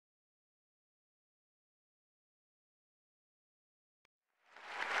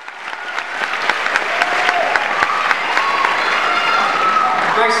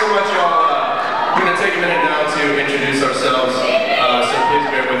thanks so much, y'all. We're going to take a minute now to introduce ourselves, so please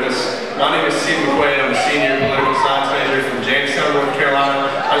bear with us. My name is Steve McQuaid. I'm a senior political science major from Jamestown, North Carolina.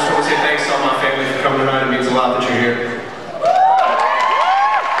 I just want to say thanks to all my family for coming tonight. It means a lot that you're here.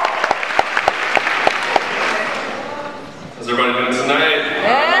 How's everybody doing tonight?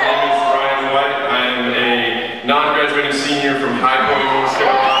 Non-graduating senior from High Point, North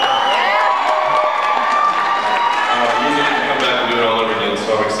Carolina. Usually I can come back and do it all over again,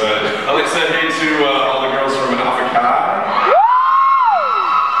 so I'm excited. I'd like to say hey to all the girls from Alpha Chi.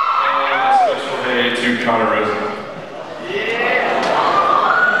 And a special hey to Connor Rosen.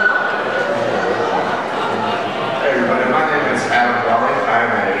 Hey everybody, my name is Adam Raleigh.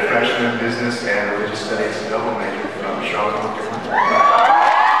 I'm a freshman in business and religious studies double major from Charlotte, North Carolina.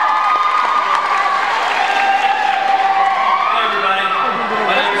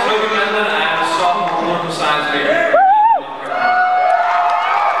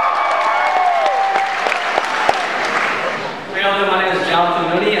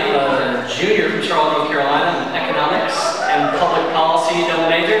 Junior from Charlotte, North Carolina, in economics and public policy double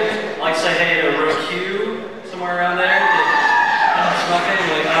major. I'd like to say hey to row Q, somewhere around there. That's my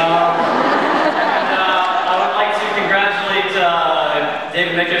family. I would like to congratulate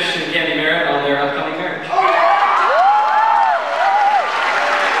David Mickish and Candy Merritt on their upcoming marriage.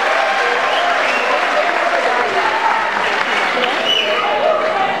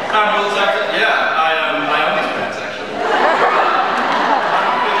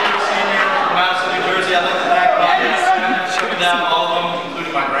 All of them,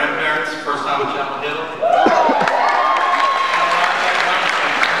 including my grandparents, first time at Chapel Hill.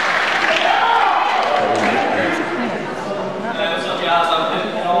 What's up, guys? I'm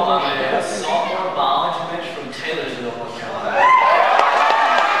a sophomore biology major from Taylorsville, North Carolina.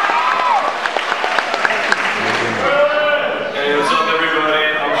 Hey, what's up, everybody?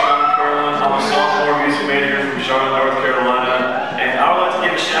 I'm Sean Curlin. I'm a sophomore music major from Charlotte, North Carolina. And I would like to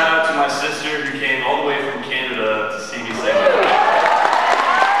give a shout out to my sister who came all the way from Canada to see me sing.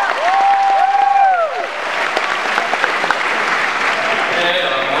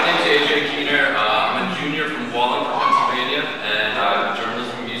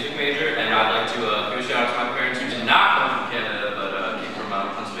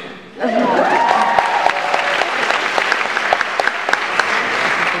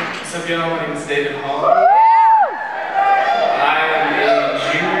 What's up, y'all? My name is David Hall. I am a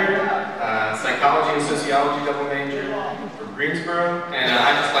junior psychology and sociology double major from Greensboro, and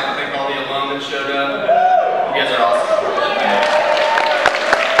I'd just like to thank all the alum that showed up. You guys are awesome.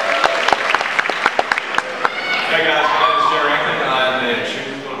 Hey guys, my name is Jerry Rankin. I'm a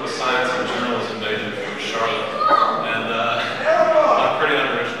junior political science and journalism major from Charlotte, and I'm pretty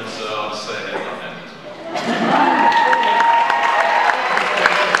unoriginal, so I'll just say hey to my family as well.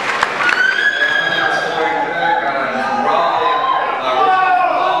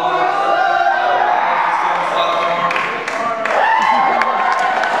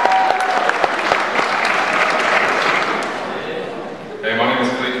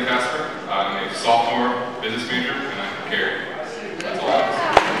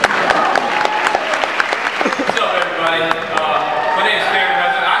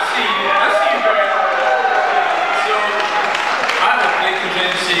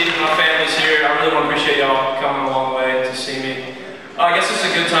 I guess it's a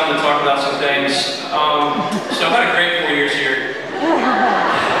good time to talk about some things. So I've had a great 4 years here.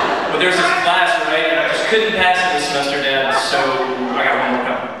 But there's this class, right? And I just couldn't pass it this semester, Dad, so I got one more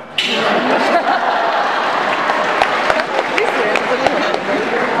coming.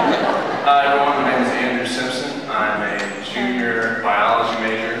 Hi everyone, my name is Andrew Simpson. I'm a junior biology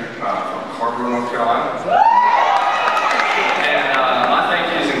major from Carborough, North Carolina. And my thank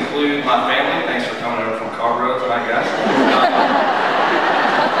yous include my family. Thanks for coming over from Carborough tonight, guys.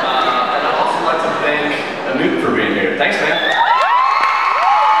 And I'd also like to thank Anoop for being here. Thanks, man.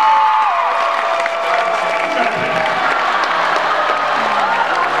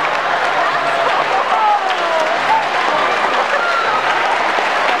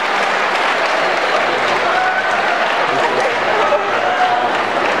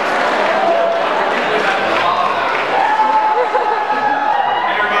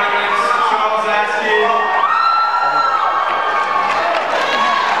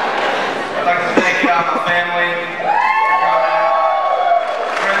 My family.